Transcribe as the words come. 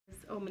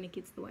how many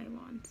kids do I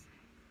want?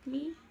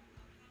 Me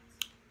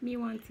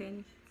want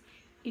 10.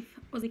 If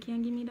Ozzy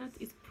can give me that,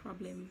 it's a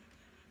problem.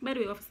 By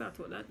the way, I've started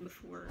with that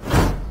before.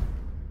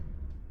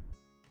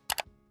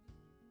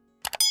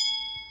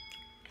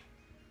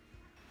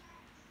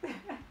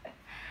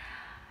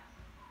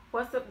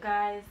 What's up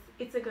guys,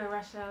 it's a girl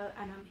Rachel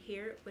and I'm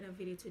here with a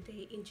video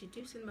today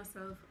introducing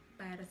myself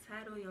by the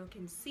title y'all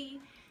can see.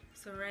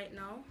 So right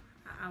now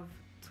I have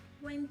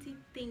 20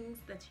 things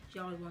that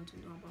y'all want to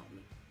know about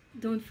me.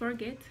 Don't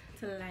forget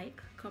to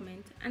like,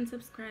 comment and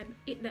subscribe.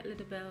 Hit that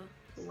little bell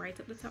right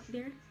up the top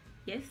there.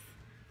 Yes,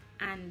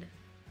 and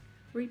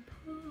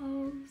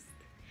repost.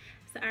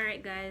 So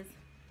alright guys,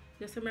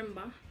 just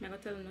remember I'm gonna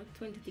tell you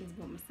 20 things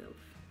about myself.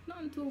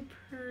 Nothing too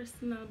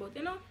personal, but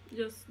you know,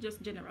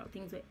 just general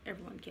things that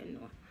everyone can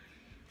know.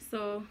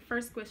 So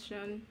first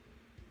question,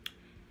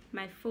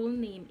 my full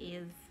name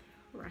is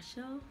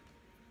Rachel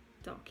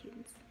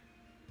Dawkins.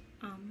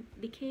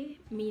 The K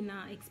me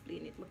not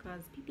explain it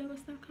because people are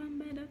start calling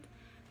by that,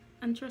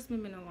 and trust me,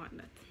 I don't want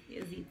that.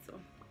 Is it so?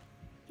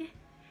 Yeah.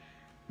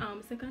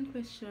 Second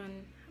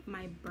question,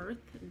 my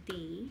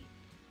birthday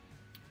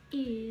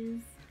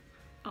is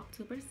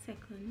October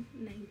 2nd,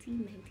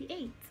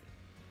 1998.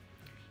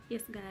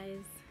 Yes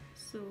guys,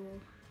 so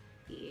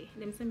yeah,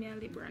 them say me a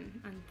Libran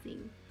and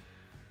thing.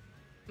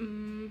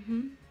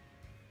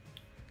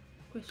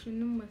 Question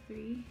number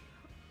 3,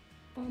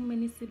 how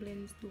many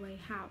siblings do I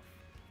have?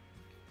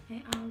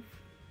 I have,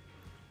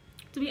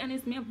 to be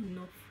honest, me have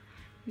enough.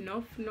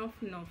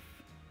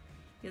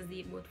 Yes,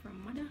 they both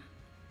from mother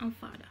and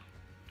father.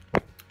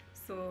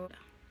 So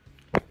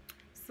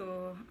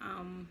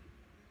I'm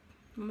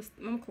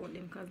count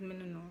them because me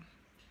don't know.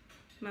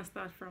 I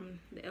start from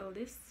the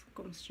eldest,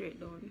 come straight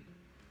down.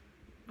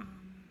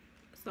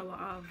 So I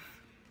have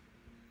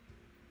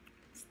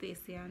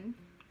Stacey-Ann,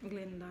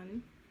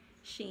 Glendon,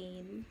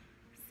 Shane,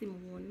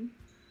 Simone,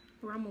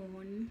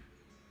 Ramon,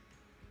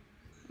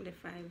 the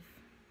 5,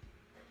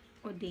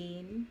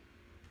 Odane,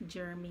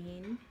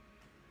 Jermaine,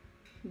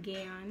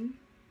 Gayan,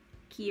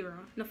 Kira.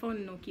 No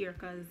fun no Kira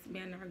because me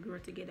and her grew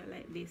together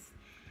like this.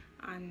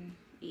 And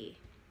yeah.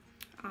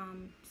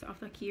 So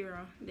after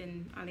Kira,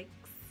 then Alex,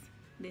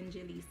 then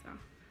Jelisa.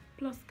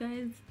 Plus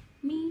guys,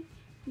 me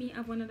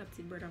have one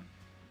adopted brother.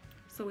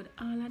 So with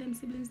all of them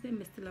siblings, then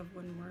I still have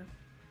one more.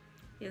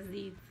 Yes,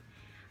 it.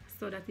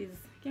 So that is,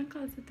 you can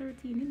call it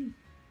 13, innit?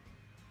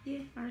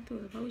 Yeah, or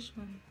 12. Which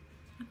one?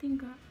 I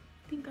think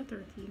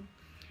 13.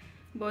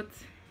 But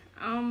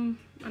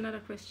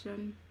another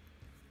question.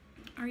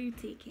 Are you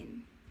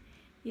taken?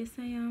 Yes,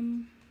 I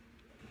am.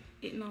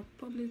 It not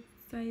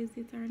publicize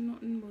it or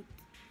nothing, but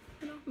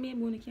you know,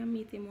 maybe we can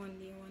meet him one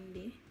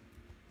day.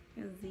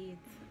 Is it?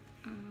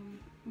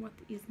 What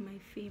is my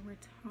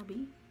favorite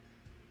hobby?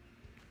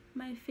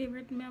 My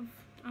favorite, me have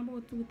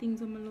about 2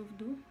 things I love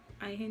do.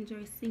 I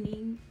enjoy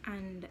singing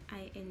and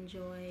I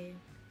enjoy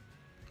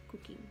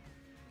cooking.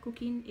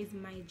 Cooking is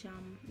my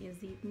jam.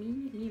 Is it?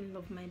 Me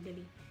love my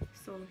belly.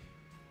 So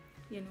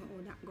you know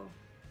how that go.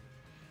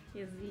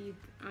 Is it?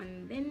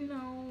 And then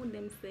now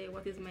them say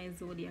what is my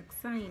zodiac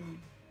sign?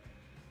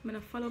 I'm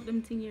gonna follow up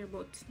them thing here,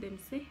 but them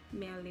say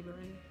me a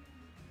Libran.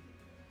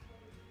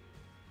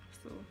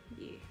 So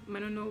yeah, I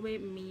don't know what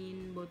it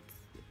mean, but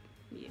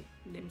yeah,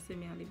 them say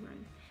me a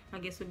Libran. I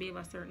guess we behave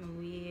a certain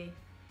way,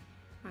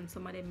 and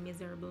some of them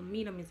miserable.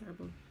 Me not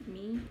miserable.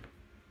 Me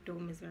do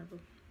miserable.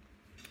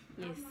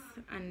 Yes,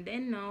 and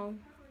then now,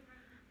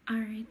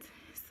 alright.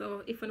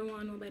 So if you don't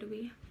want to know, by the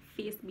way,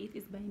 face beat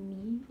is by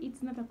me.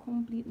 It's not a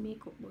complete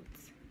makeup, but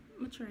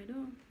I'm try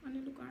though, and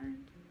it look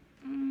alright.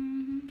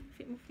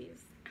 Fit my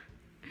face.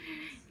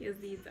 Yes,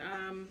 these.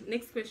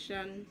 Next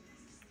question.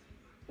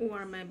 Who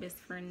are my best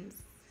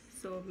friends?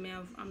 So me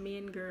have a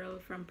main girl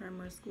from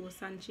primary school,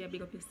 Sanchia,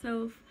 big up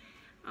yourself.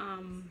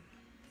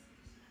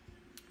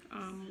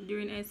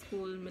 During high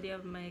school, me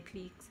have my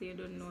clique, so you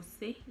don't know,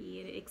 say,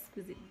 yeah, the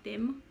exquisite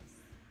them.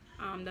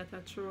 That's a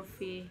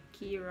trophy,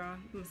 Kira,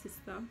 my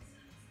sister,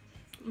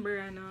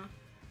 Brianna,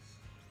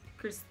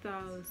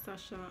 Crystal,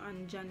 Sasha,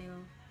 and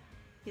Janelle.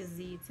 Is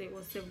it? So it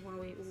was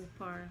 7-way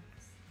par.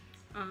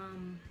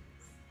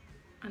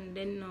 And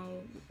then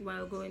now,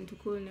 while going to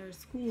culinary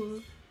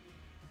school,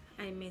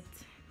 I met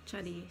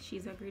Chadi.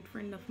 She's a great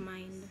friend of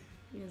mine.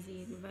 Is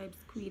it?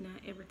 Vibes queen and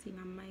everything,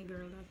 and my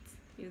girl.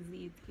 That is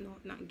it. No,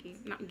 not gay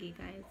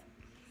guys.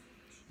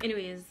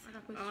 Anyways,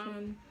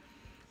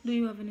 do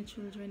you have any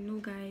children? No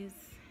guys,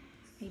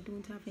 I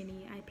don't have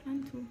any. I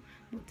plan to,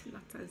 but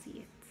not as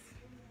yet.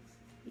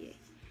 Yeah.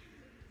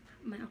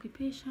 My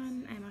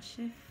occupation, I'm a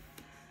chef.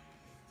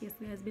 Yes,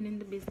 guys, been in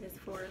the business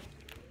for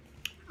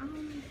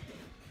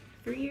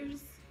 3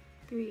 years.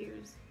 3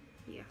 years.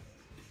 Yeah.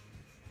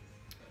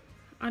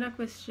 Other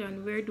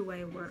question, where do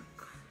I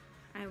work?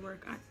 I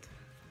work at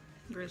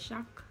Grill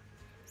Shack.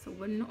 So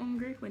when not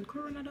hungry, when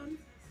Corona done,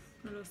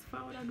 I just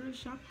follow the Grill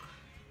Shack.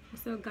 We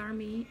sell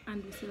gourmet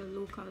and we sell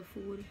local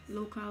food,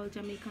 local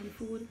Jamaican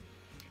food.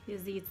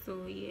 Is it?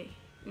 So yeah,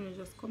 you know,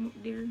 just come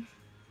up there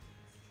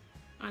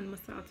and I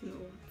start to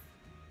know.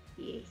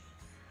 Yeah.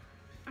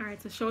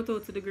 Alright, so shout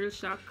out to the Grill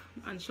Shack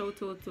and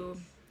shout out to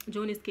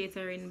Johnny's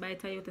Catering by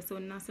Toyota, so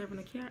not serving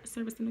no care,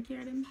 servicing no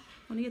care them.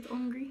 When you get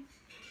hungry,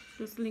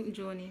 just link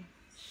Johnny.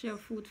 Share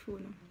food for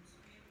now.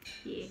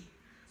 Yeah.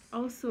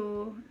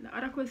 Also, the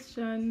other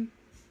question,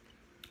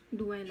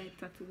 do I like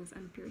tattoos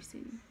and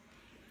piercing?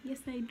 Yes,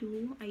 I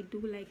do. I do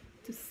like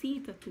to see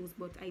tattoos,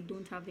 but I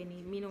don't have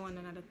any. Me no want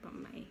none of that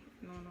from my.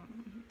 No.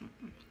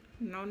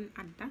 None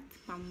of that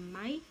from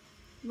my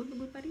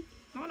good body.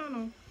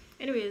 No.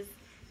 Anyways,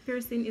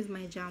 piercing is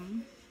my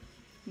jam,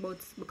 but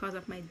because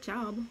of my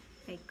job,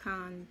 I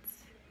can't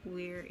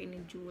wear any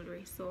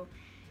jewelry. So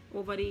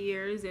over the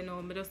years, you know,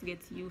 I just get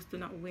used to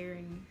not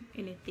wearing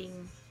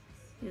anything.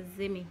 You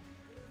see me?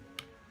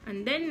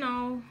 And then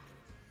now,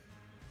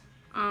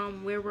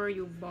 where were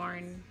you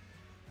born?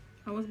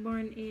 I was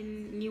born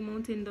in New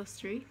Mountain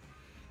Industry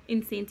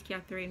in St.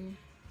 Catherine.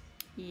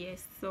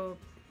 Yes, so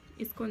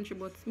it's country,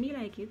 but me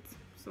like it.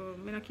 So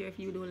I don't care if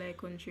you don't like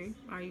country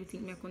or you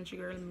think me a country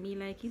girl, me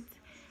like it.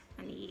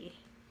 And yeah,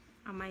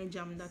 I might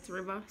jam that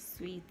river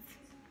sweet.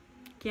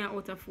 Can't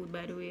order food,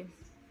 by the way.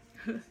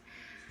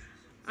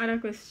 Other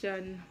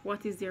question,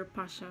 what is your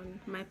passion?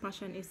 My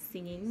passion is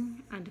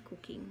singing and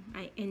cooking.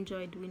 I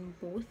enjoy doing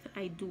both.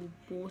 I do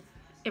both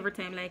every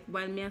time. Like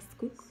while me as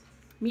cook,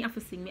 me have to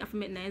sing, me have to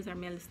make noise, or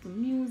me listen to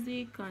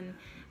music and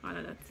all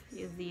of that.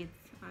 You see it,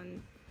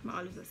 and I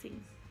always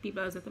sing.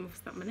 People always tell me to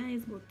stop my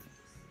noise, but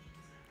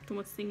too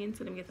much singing,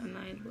 so them get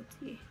annoyed. But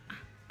yeah.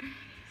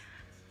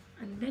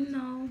 And then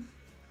now,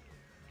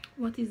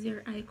 what is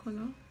your eye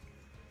color?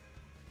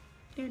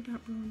 They're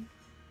dark brown.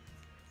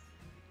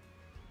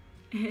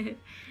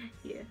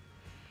 Yeah.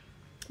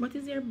 What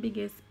is your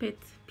biggest pet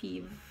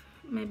peeve?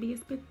 My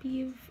biggest pet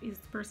peeve is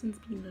persons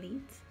being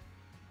late.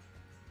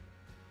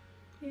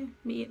 Yeah,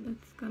 me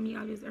that's cause me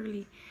always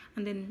early,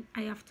 and then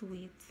I have to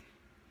wait.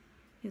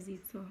 Is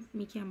it so?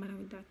 Me can't bother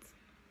with that.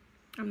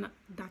 I'm not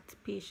that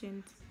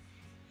patient.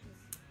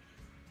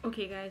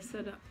 Okay, guys.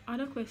 So the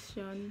other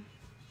question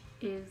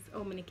is,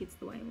 how many kids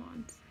do I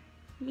want?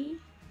 Me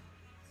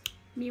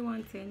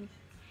want 10.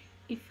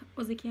 If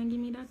Ozzy can give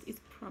me that, it's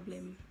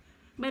problem.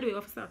 By the way,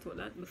 I've started with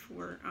that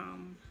before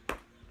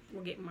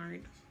we get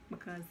married,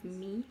 because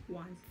me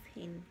want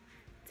 10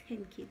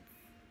 kids.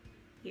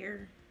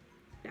 Here,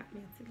 that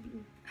means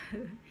to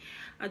you.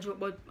 I joke,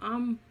 but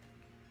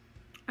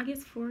I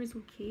guess 4 is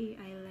okay.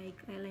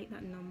 I like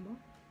that number.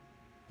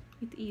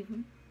 It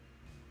even.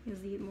 You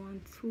see, it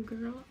want 2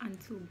 girl and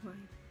 2 boy.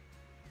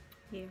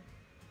 Yeah.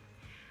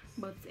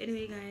 But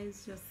anyway,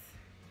 guys, just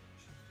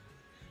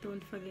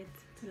don't forget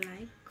to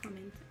like,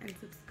 comment, and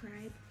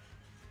subscribe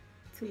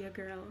to your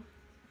girl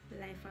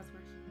Life as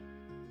Russian.